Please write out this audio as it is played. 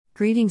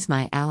Greetings,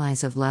 my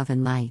allies of love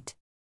and light.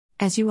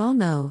 As you all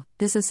know,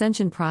 this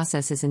ascension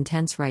process is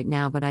intense right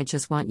now, but I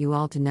just want you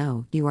all to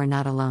know you are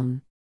not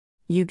alone.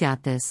 You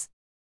got this.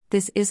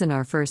 This isn't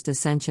our first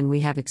ascension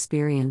we have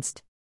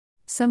experienced.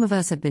 Some of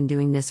us have been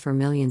doing this for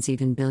millions,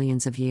 even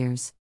billions of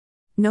years.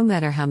 No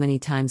matter how many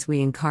times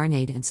we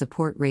incarnate and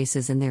support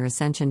races in their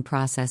ascension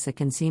process, it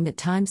can seem at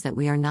times that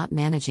we are not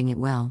managing it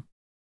well.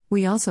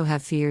 We also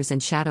have fears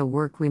and shadow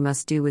work we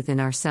must do within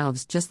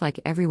ourselves, just like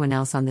everyone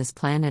else on this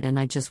planet, and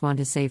I just want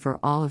to say for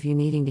all of you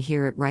needing to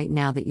hear it right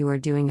now that you are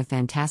doing a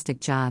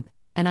fantastic job,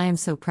 and I am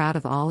so proud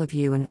of all of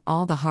you and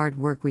all the hard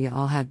work we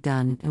all have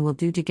done and will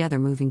do together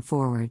moving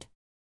forward.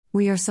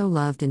 We are so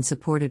loved and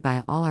supported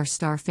by all our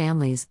star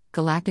families,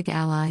 galactic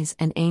allies,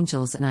 and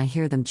angels, and I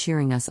hear them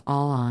cheering us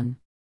all on.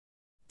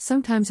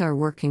 Sometimes our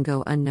work can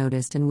go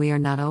unnoticed and we are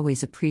not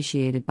always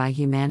appreciated by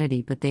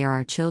humanity, but they are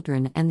our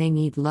children and they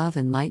need love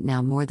and light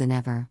now more than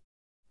ever.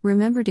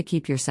 Remember to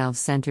keep yourselves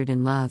centered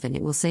in love and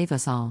it will save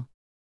us all.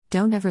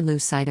 Don't ever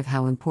lose sight of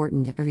how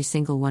important every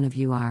single one of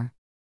you are.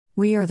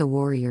 We are the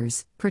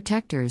warriors,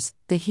 protectors,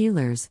 the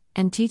healers,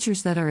 and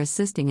teachers that are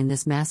assisting in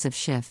this massive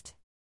shift.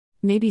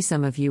 Maybe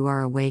some of you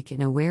are awake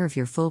and aware of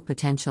your full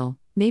potential.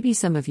 Maybe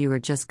some of you are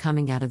just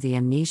coming out of the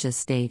amnesia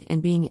state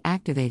and being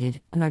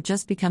activated and are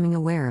just becoming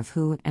aware of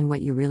who and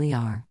what you really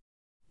are.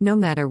 No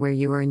matter where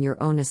you are in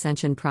your own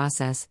ascension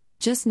process,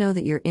 just know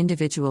that your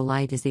individual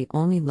light is the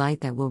only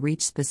light that will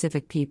reach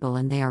specific people,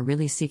 and they are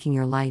really seeking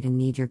your light and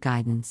need your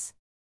guidance.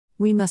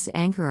 We must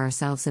anchor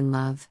ourselves in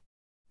love.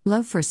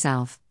 Love for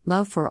self,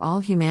 love for all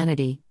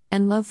humanity,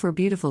 and love for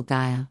beautiful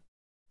Gaia.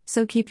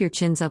 So keep your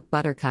chins up,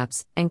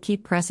 buttercups, and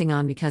keep pressing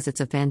on because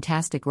it's a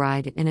fantastic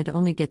ride and it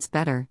only gets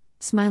better.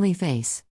 Smiley face.